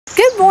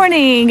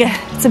morning.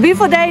 It's a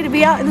beautiful day to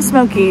be out in the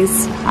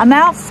Smokies. I'm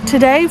out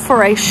today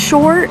for a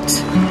short,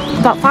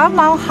 about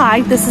 5-mile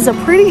hike. This is a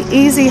pretty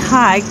easy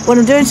hike. What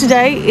I'm doing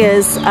today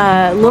is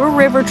a Little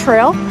River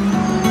Trail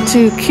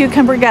to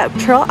Cucumber Gap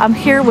Trail. I'm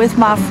here with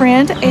my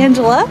friend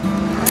Angela.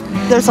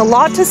 There's a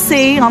lot to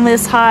see on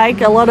this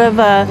hike, a lot of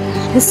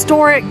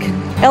historic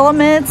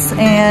elements,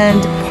 and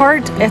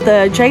part at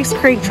the Jace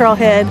Creek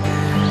Trailhead.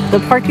 The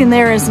parking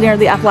there is near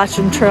the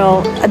Appalachian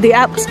Trail, the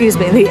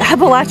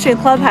Appalachian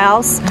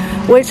Clubhouse,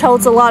 which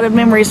holds a lot of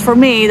memories for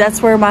me.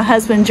 That's where my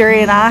husband Jerry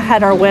and I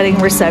had our wedding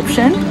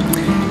reception,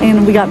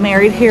 and we got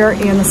married here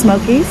in the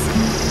Smokies.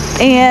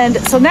 And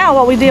so now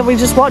what we did, we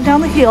just walked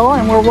down the hill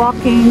and we're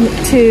walking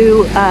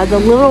to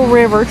the Little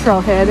River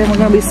Trailhead, and we're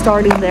going to be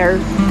starting there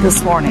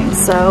this morning.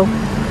 So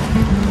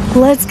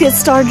let's get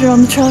started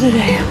on the trail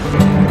today.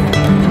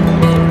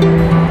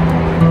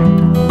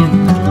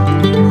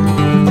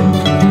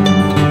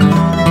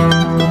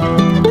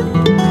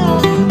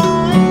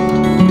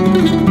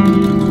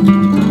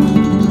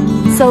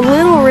 So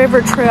Little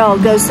River Trail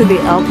goes to the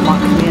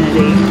Elkmont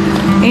community,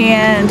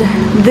 and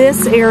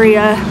this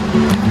area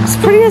is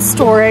pretty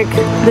historic.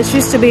 This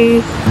used to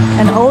be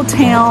an old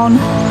town.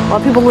 A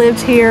lot of people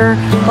lived here.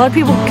 A lot of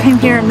people came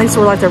here and these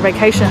were like their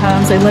vacation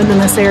homes. They lived in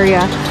this area.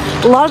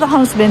 A lot of the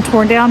homes have been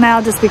torn down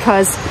now just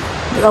because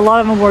a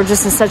lot of them were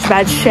just in such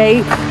bad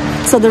shape.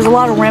 So there's a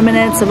lot of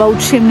remnants of old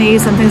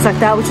chimneys and things like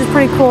that, which is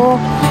pretty cool.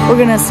 We're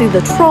gonna see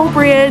the troll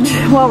bridge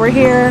while we're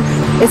here.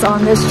 It's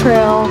on this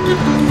trail.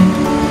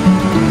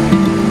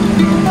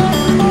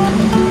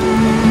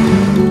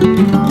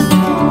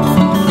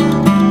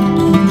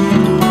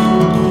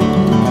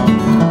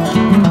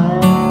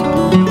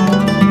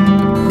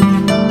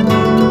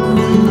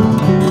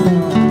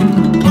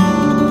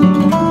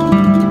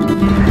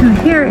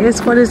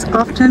 Is what is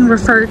often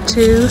referred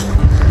to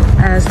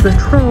as the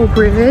troll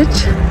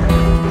bridge.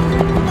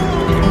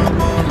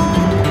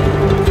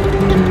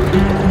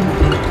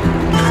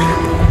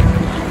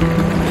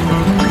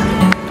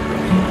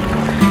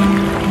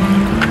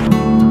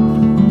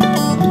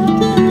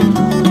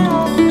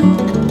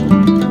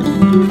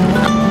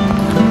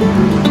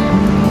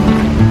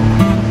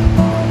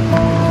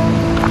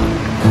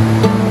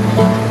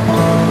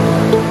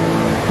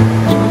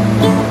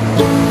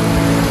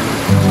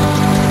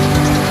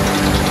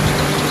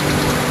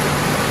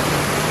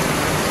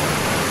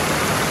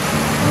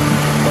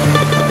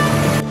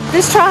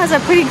 This trail has a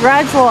pretty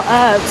gradual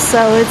up,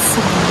 so it's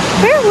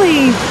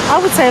fairly, I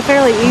would say, a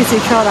fairly easy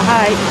trail to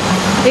hike.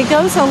 It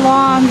goes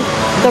along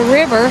the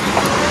river,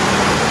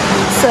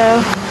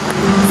 so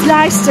it's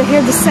nice to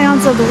hear the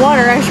sounds of the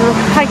water as you're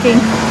hiking.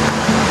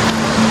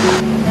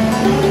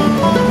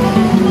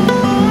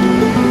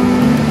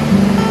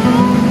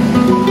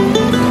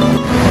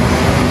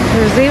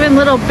 There's even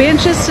little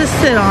benches to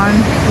sit on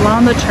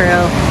along the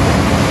trail.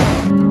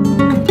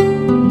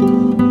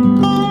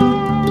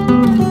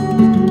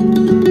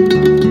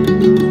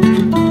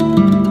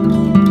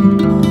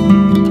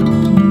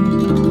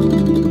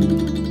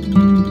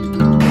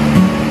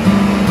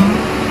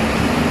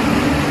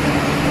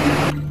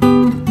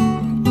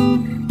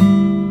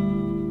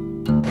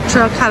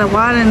 Trail kind of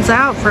widens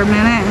out for a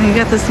minute, and you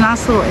got this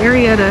nice little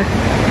area to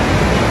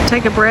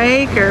take a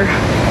break or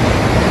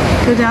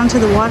go down to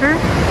the water.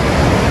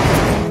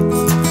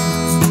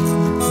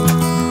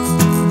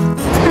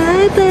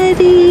 Hi,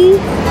 buddy.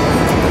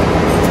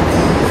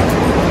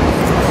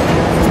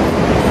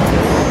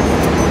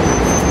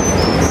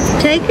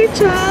 Take your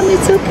time,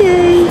 it's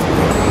okay.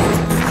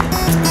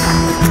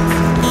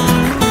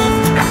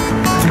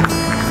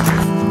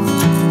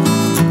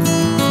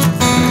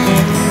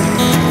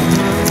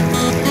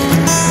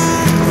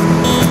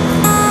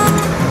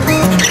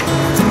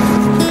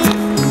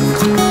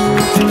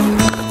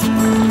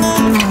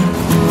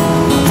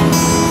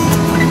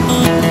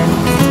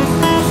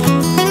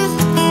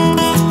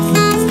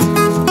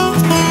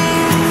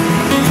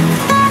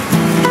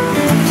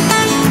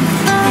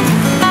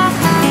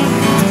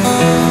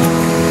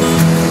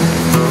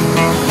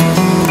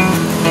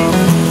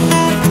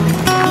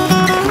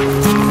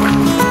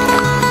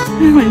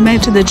 We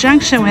made to the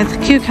junction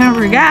with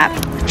Cucumber Gap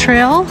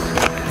Trail.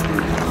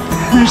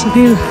 There's a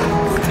view.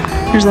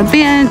 There's a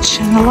bench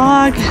and a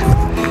log.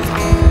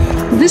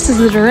 This is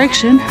the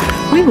direction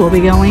we will be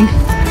going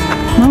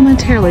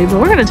momentarily,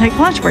 but we're going to take a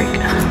lunch break.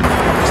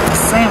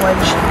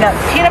 Sandwich. Got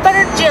peanut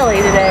butter jelly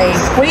today.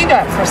 What do you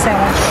got for a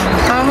sandwich?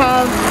 I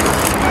have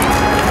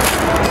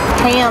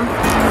ham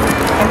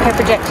and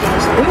pepper jack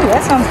cheese. Ooh,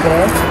 that sounds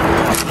good.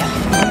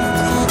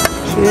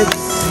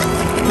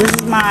 This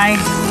is my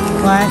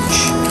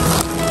lunch.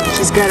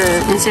 She's got a,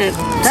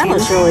 that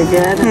looks really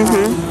good.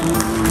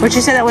 What'd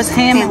you say that was?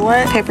 Ham and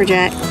what? Pepper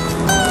jack.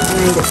 And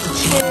then get some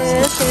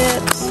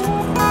chips.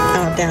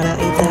 Oh, I doubt I'll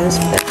eat those,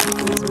 but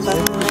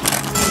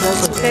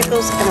some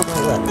pickles and a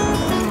roll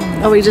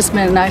up. Oh, we just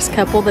met a nice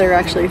couple. They're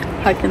actually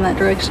hiking that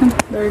direction.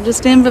 They're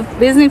just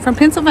visiting from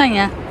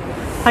Pennsylvania,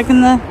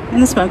 hiking in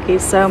the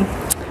Smokies. So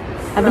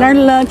having our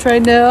lunch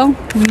right now.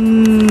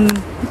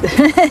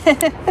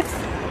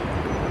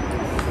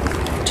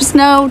 Just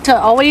know to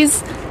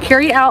always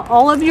carry out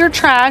all of your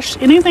trash.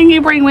 Anything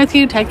you bring with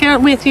you, take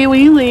it with you when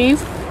you leave.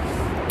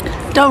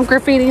 Don't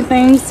graffiti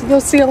things.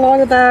 You'll see a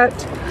lot of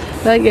that.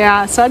 But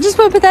yeah, so I just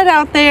want to put that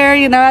out there,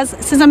 you know,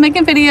 since I'm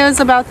making videos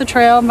about the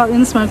trail, about in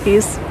the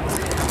Smokies.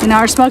 You know,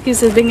 our Smokies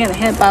has been getting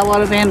hit by a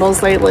lot of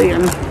vandals lately,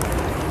 and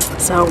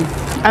so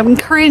I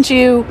encourage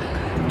you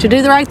to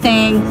do the right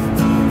thing.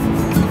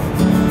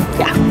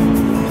 Yeah.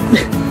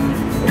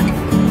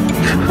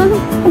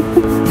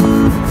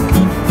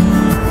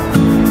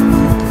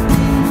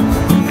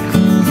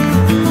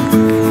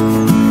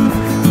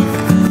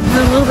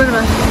 There's a little bit of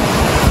a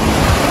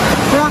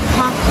rock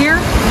pop here.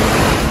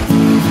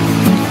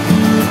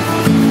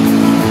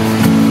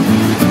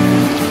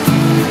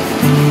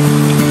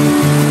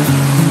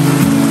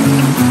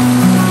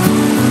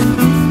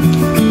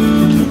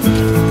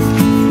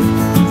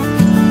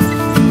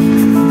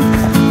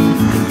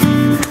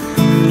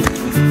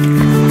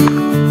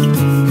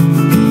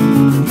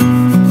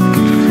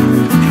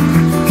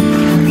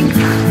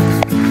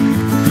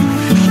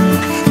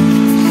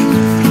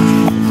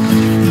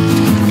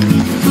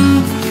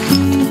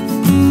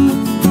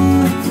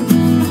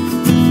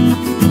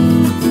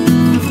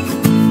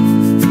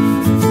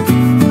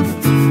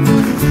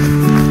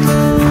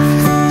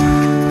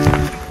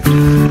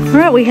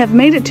 We have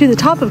made it to the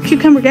top of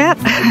Cucumber Gap.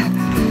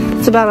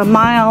 It's about a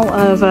mile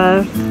of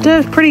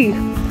pretty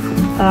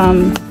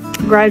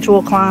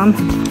gradual climb,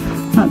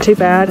 not too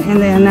bad. And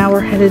then now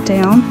we're headed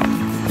down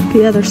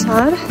the other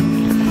side.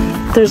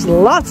 There's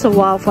lots of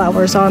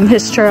wildflowers on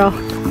this trail.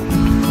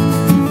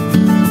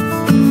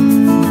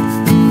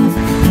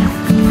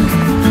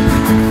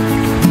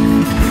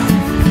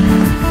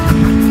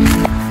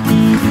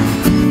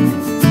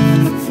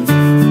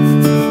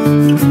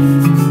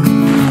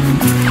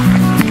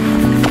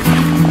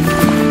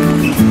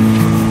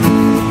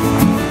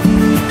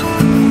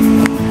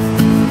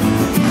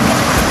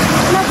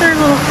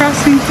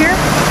 Here.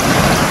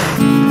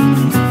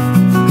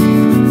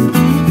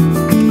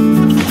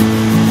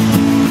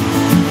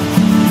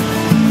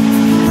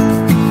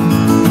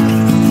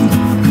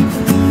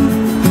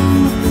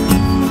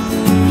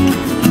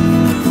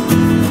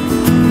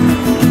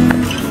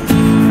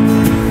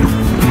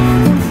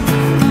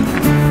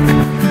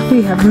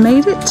 We have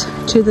made it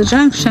to the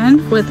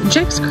junction with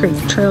Jake's Creek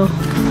Trail.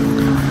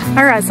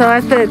 Alright, so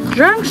at the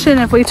junction,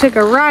 if we took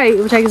a right,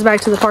 it would take us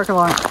back to the parking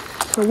lot.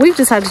 But we've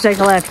decided to take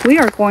a left. We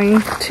are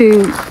going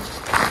to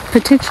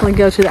potentially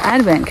go to the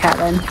Avent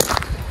cabin,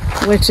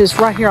 which is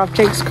right here off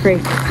Jake's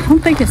Creek. I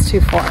don't think it's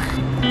too far.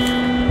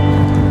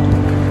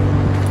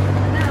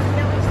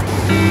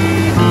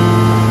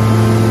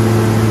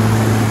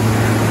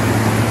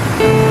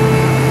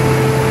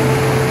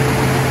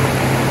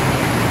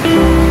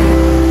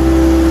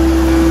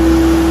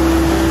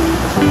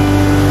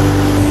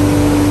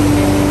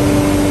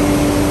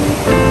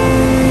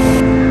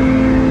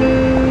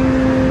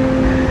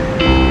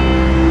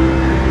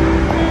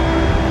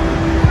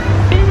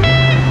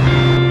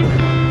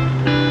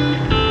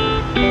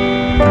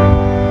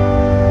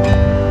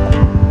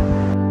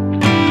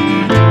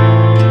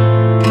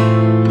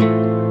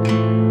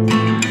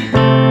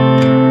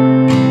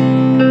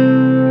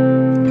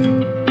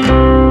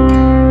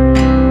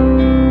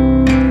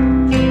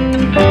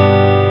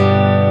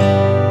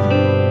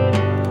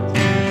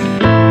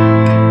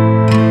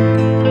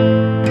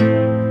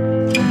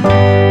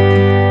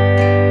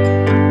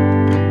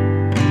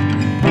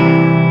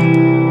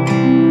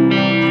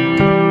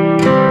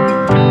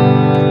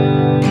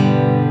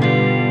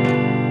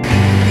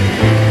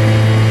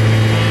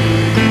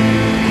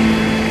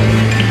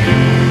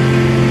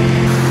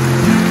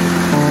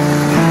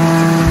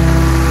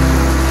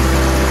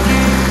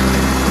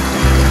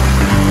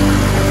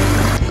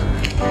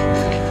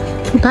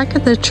 Back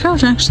at the trail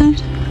junction,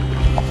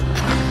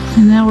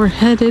 and now we're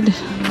headed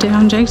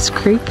down Jake's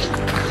Creek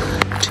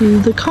to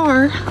the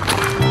car.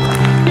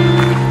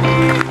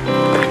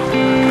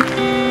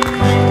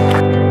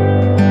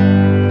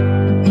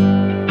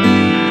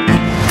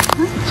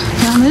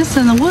 Found this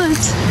in the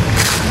woods,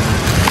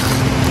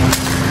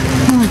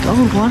 like an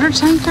old water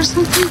tank or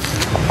something.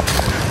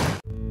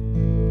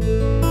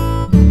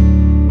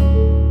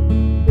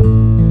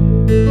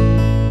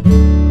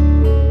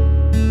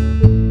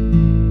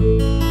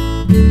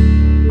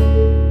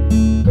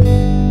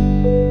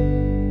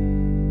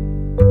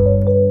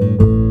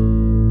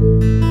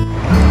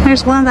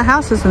 There's one of the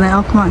houses in the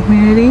Elkmont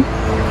community.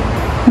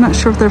 I'm not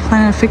sure if they're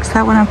planning to fix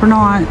that one up or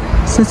not.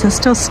 Since it's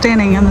still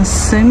standing, I'm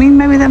assuming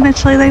maybe that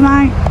eventually they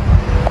might.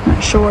 I'm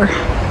not sure.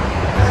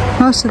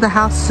 Most of the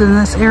houses in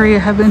this area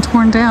have been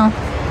torn down.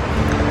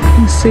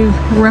 You see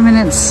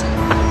remnants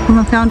from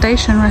the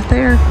foundation right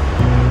there.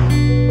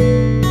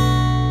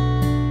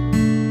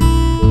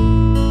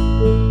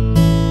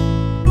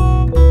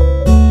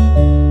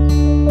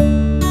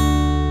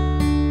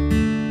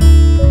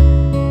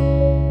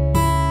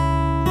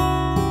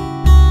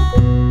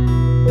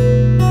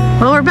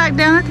 Well, we're back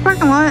down at the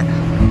parking lot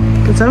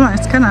because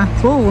it's kind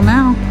of full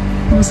now.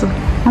 It was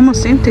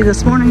almost empty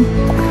this morning.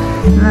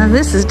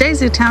 This is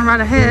Daisy Town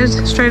right ahead,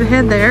 straight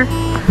ahead there.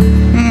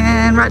 And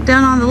And right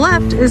down on the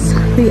left is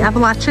the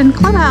Appalachian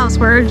Clubhouse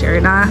where Jerry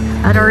and I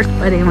had our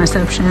wedding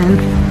reception.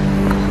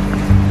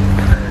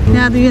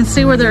 Now you can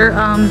see where they're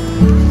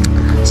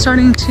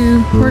starting to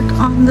work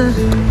on the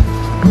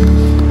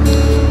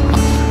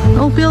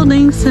old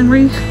buildings and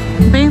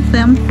revamp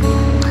them.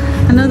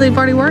 I know they've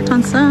already worked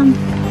on some.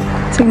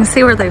 So you can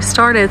see where they've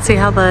started. See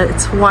how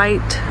it's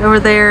white over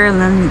there, and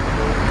then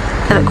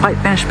haven't quite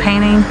finished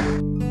painting.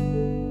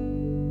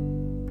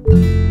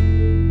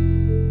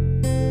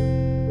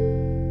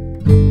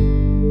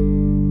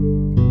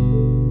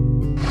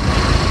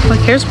 Look,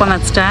 here's one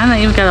that's done.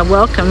 They even got a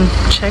welcome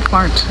check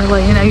mark to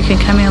let you know you can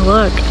come in and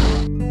look.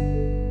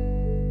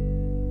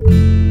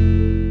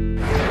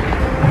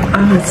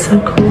 Oh, it's so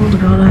cool to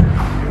be able to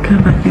go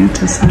back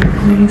into some of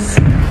these.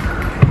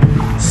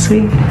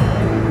 See?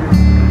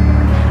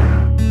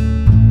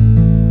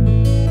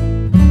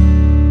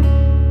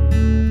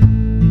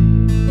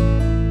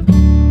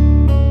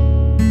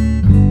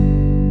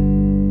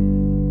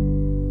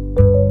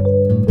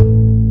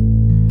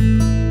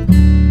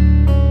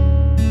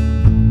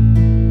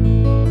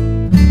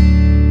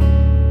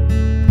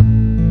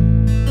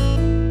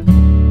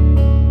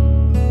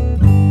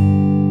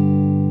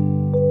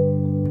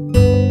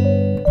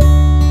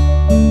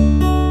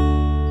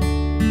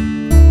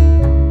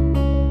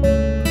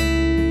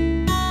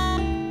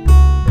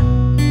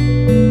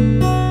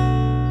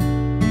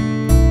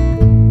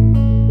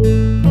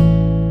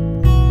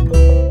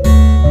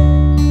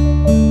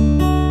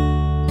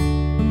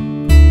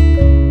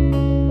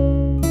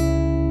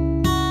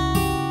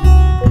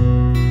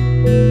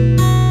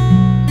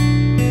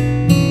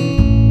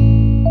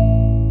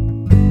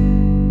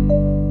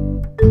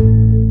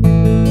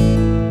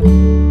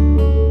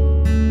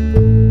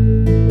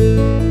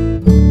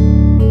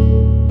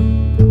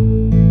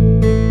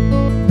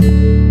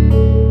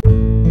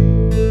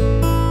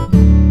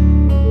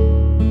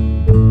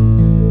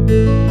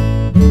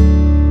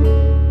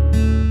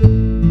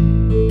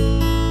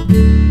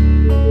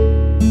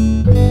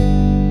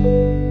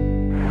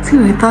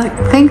 I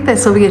think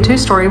this will be a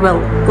two-story, but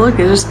look,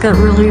 it just got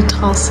really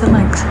tall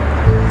ceilings.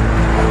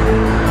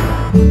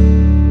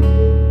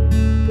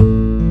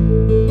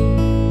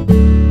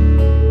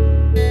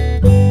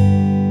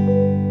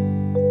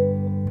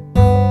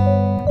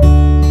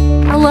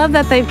 I love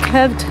that they've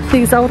kept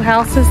these old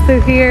houses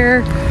through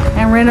here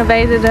and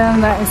renovated them.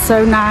 That is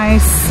so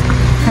nice,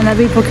 and that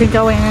people can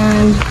go in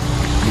and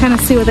kind of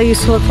see what they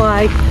used to look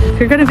like. If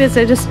you're going to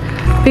visit, just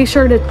be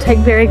sure to take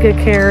very good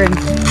care and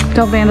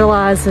don't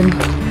vandalize and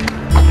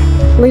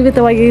leave it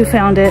the way you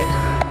found it.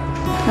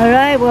 All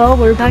right, well,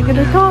 we're back in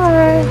the car.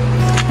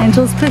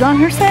 Angel's put on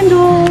her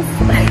sandals.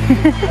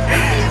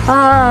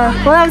 Well,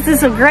 that was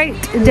just a great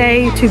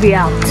day to be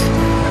out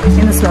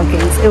in the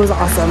Smokies. It was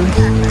awesome.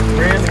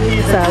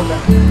 So,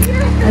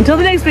 until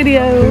the next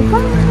video,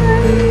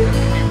 bye.